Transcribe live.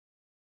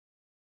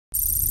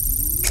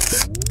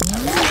Hey,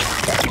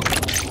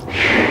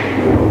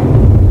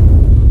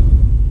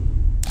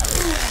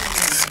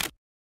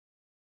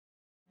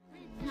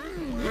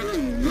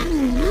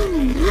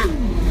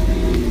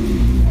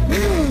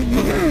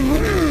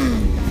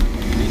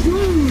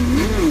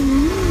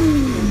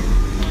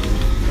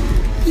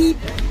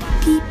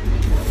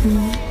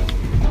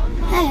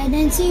 I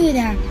didn't see you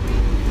there.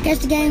 Guess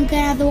the game could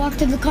have to walk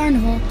to the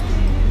carnival.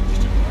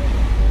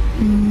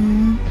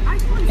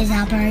 Is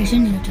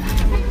Operation Neutral.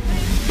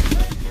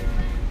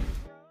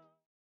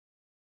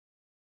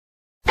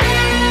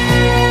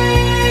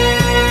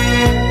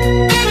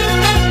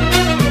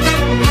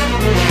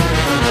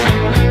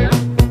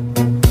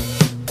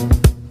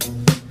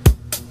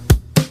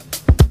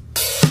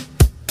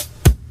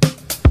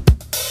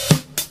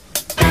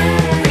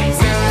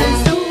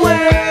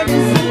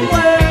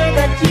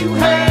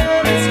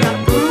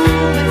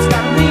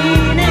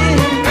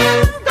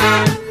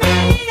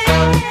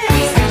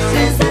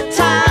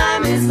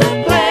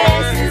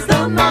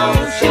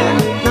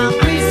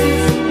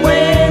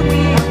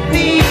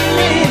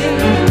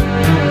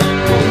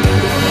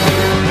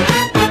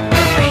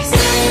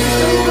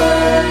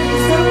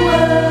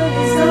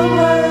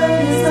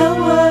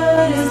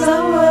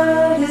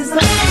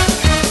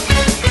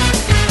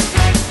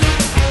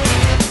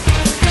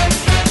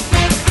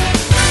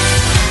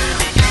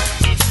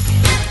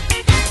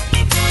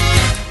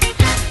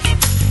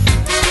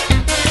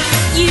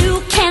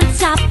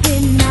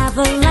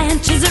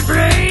 Avalanches of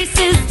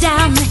races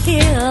down the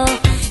hill.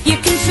 You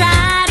can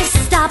try to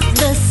stop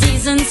the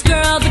seasons,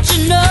 girl, but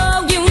you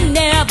know you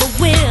never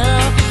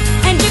will.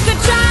 And you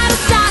could try to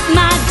stop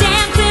my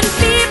dancing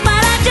feet,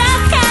 but I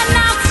just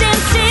cannot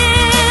stand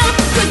still.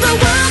 'Cause the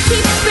world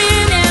keeps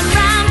spinning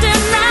round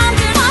and round,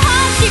 and my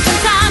heart keeps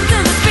time to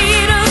the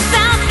speed of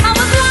sound. I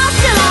was lost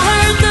till I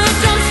heard the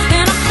drums,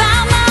 and I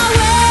found my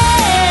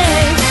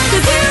way.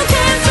 'Cause you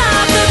can't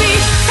stop the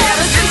beat.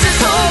 Ever since this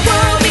whole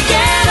world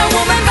began, a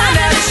woman found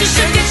out she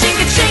shook it, shake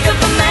it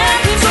for man.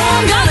 So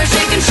I'm gonna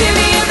shake and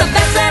shimmy it the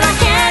best that I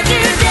can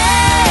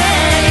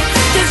today.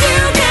 'Cause you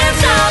can't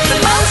stop the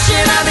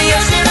motion of the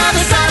ocean, of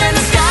the sun and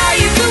the sky.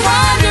 You can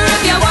wonder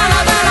if you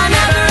wanna, but I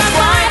never have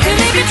why. And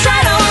if you try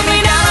to hold me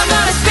down, I'm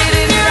gonna spit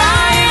in your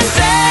eye and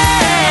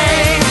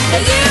say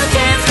that you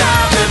can't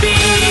stop the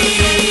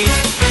beat.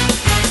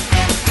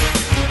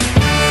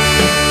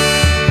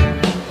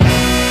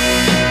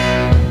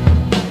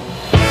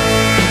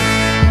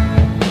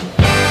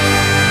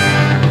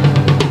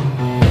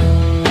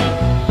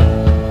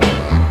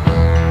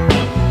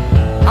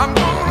 I'm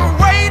gonna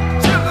wait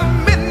till the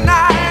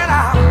midnight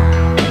hour.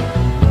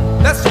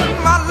 That's when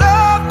my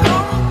love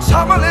comes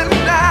tumbling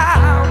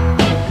down.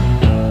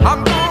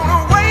 I'm gonna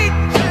wait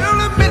till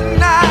the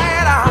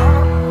midnight hour,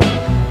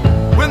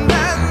 when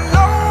there's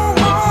no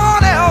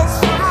one else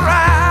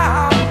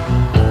around.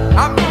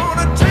 I'm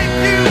gonna take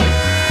you,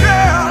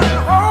 girl, and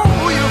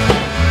hold you,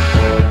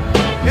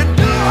 and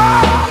do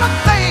all the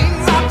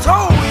things I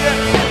told you in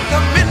the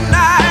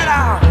midnight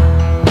hour.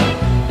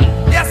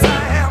 Yes, I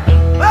am.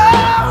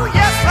 Oh,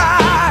 yes, I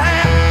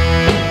am.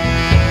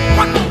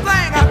 One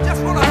thing I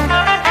just wanna.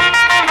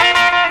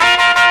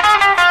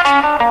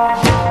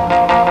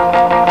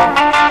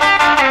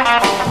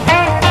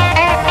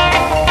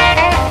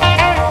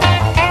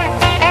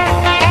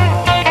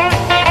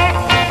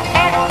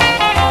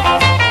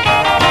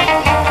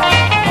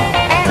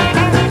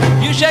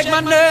 You shake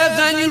my nerves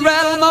and you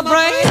rattle my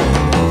brain.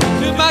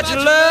 Too much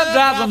love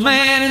drives a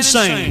man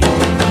insane.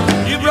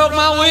 You broke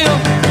my will,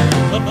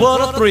 but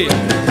what a thrill.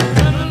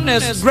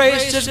 Goodness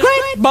gracious,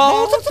 great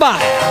balls of fire.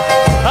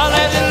 I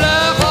let you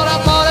love what I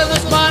thought it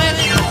was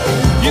funny.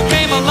 You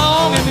came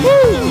along and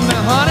woo,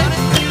 now honey,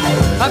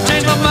 I've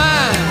changed my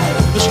mind.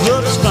 This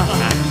love is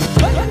fine.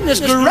 Goodness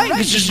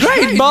gracious,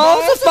 great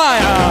balls of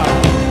fire.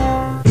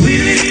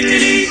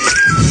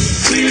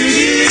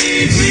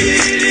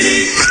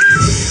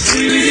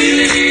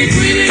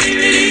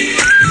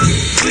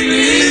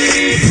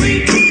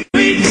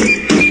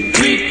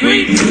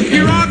 He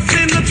rocks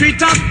in the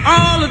treetop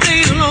all the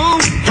day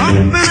long,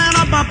 hopping and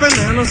a bopping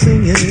and a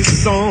singing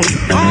his song.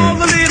 All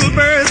the little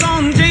birds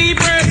on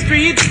Jaybird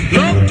Street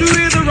love to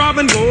hear the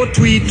robin go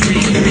tweet,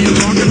 tweet, tweet.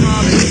 Rockin'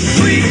 Robin,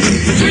 tweet,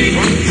 tweet,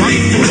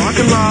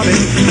 rockin' Robin,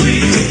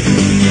 tweet,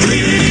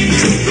 tweet.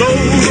 Blow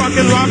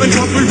rockin' Robin,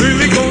 'cause we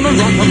really gonna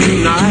rock 'em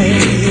tonight.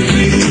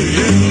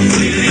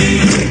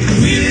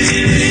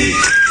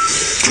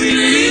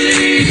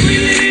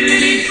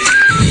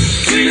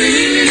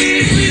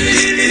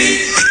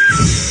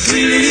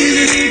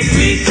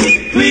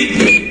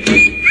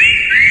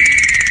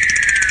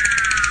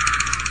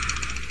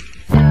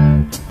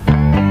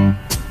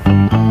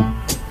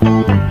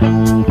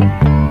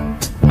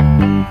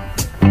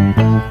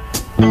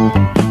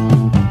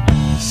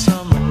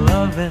 Summer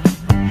loving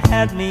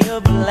had me a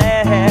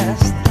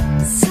blast.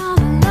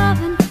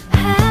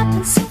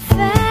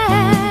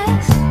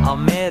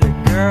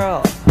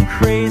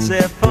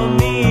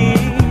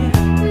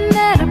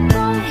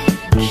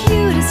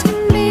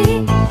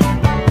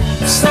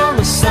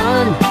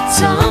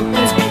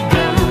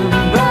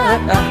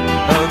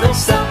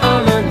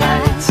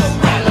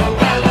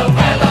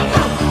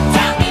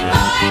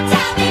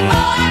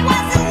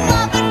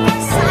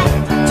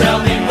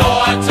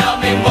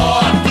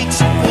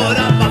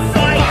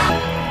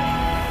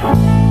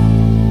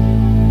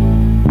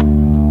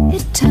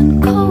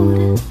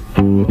 road,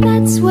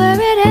 that's where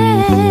it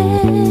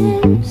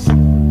ends.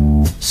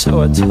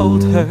 So I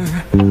told her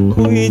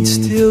we'd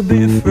still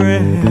be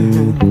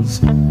friends.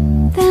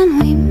 Then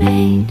we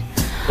made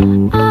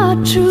our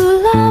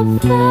true love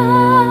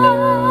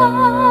vow.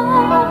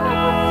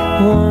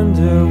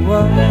 Wonder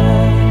what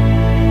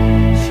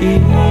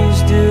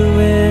she's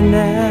doing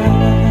now.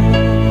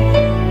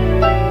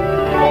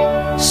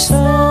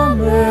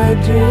 Summer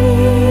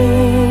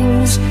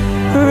dreams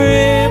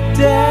ripped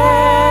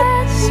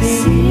at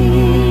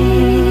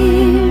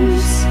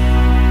seams,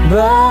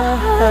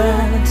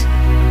 but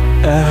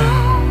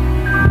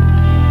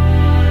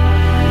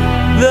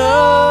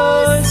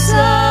those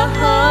summer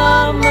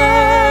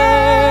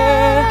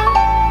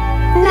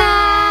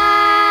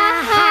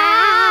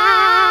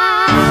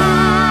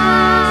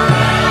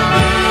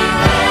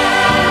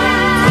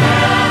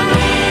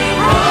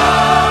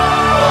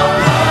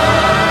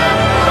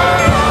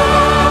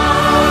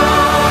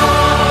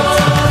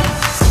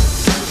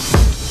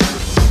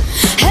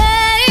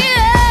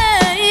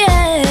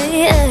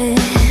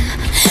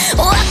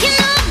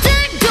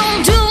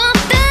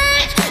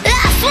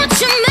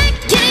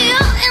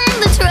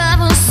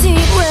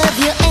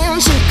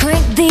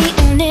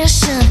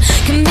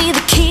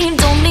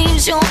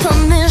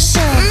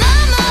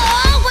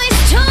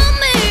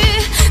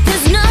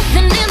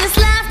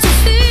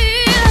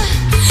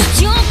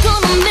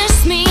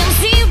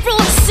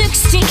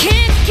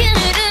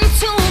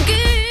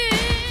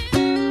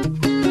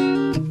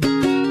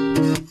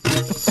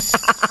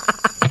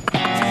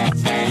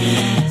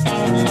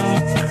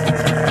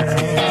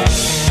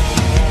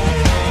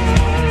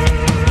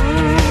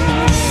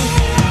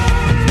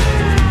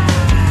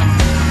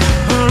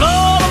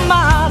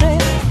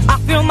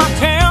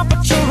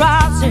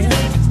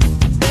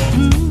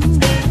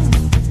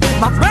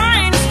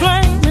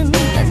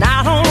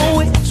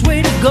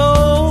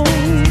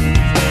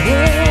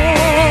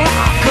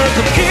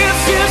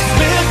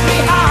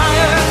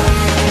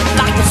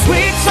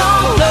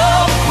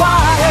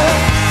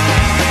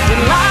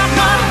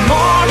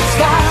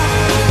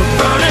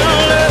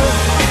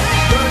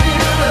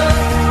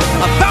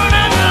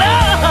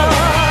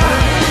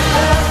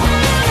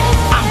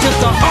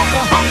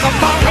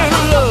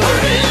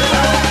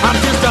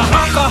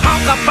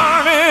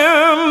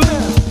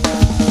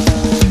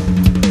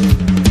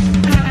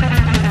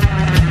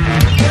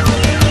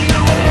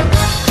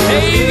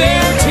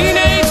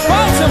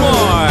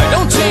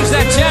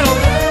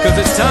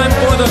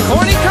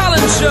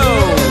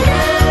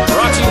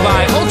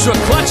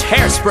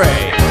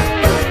Hairspray.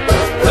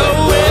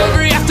 Oh,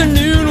 every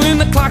afternoon when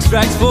the clock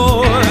strikes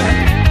 4,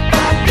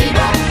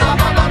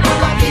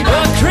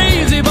 a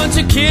crazy bunch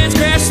of kids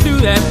crash through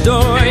that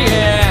door,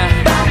 yeah.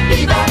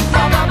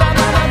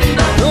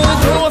 Oh, they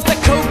throw off their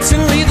coats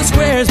and leave the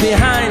squares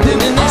behind them,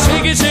 and they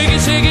shake it, shake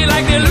it, shake it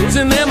like they're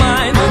losing their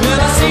minds. And then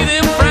I see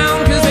them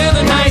frown 'cause they're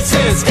the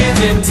nicest kids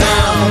in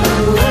town.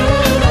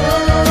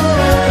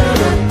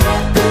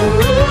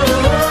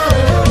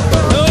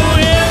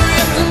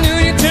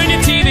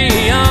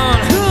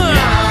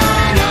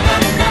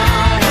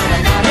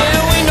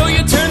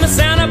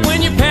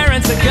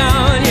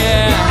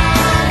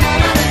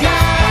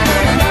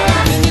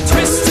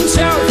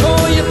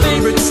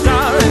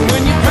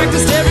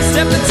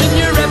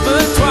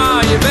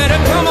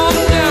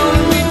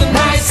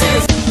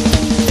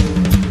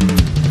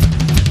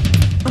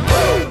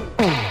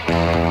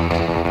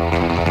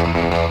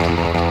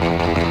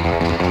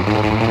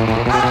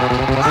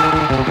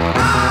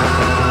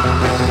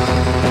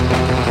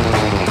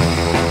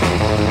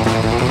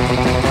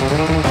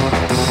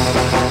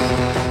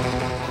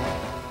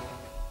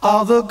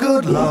 All the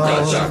good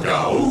love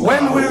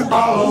when we're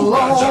all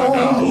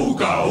alone.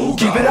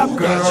 Keep it up,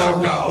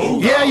 girl.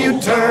 Yeah,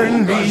 you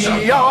turn me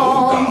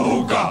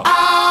on. I'm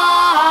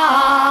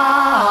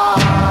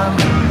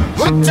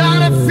hooked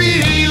on a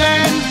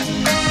feeling.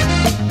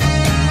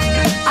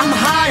 I'm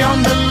high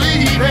on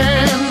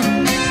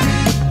believing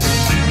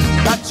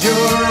that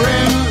you're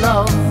in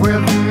love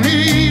with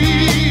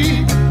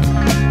me.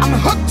 I'm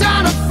hooked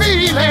on a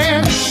feeling.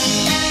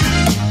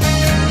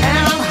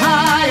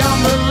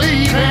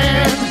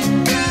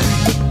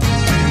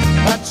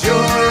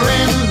 You're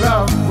in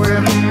love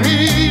with me.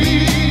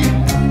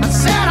 I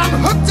said I'm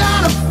hooked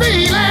on a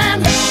feeling,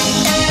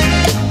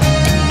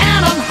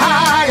 and I'm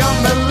high on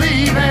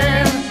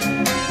believing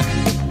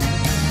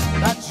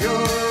that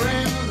you're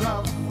in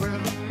love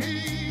with me.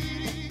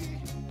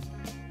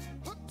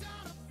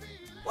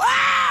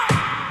 Wow,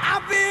 I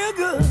feel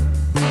good.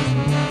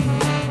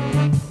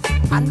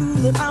 I knew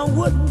that I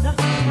wouldn't.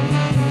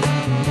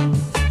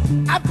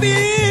 I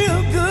feel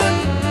good.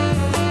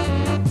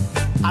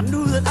 I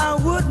knew that I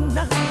wouldn't.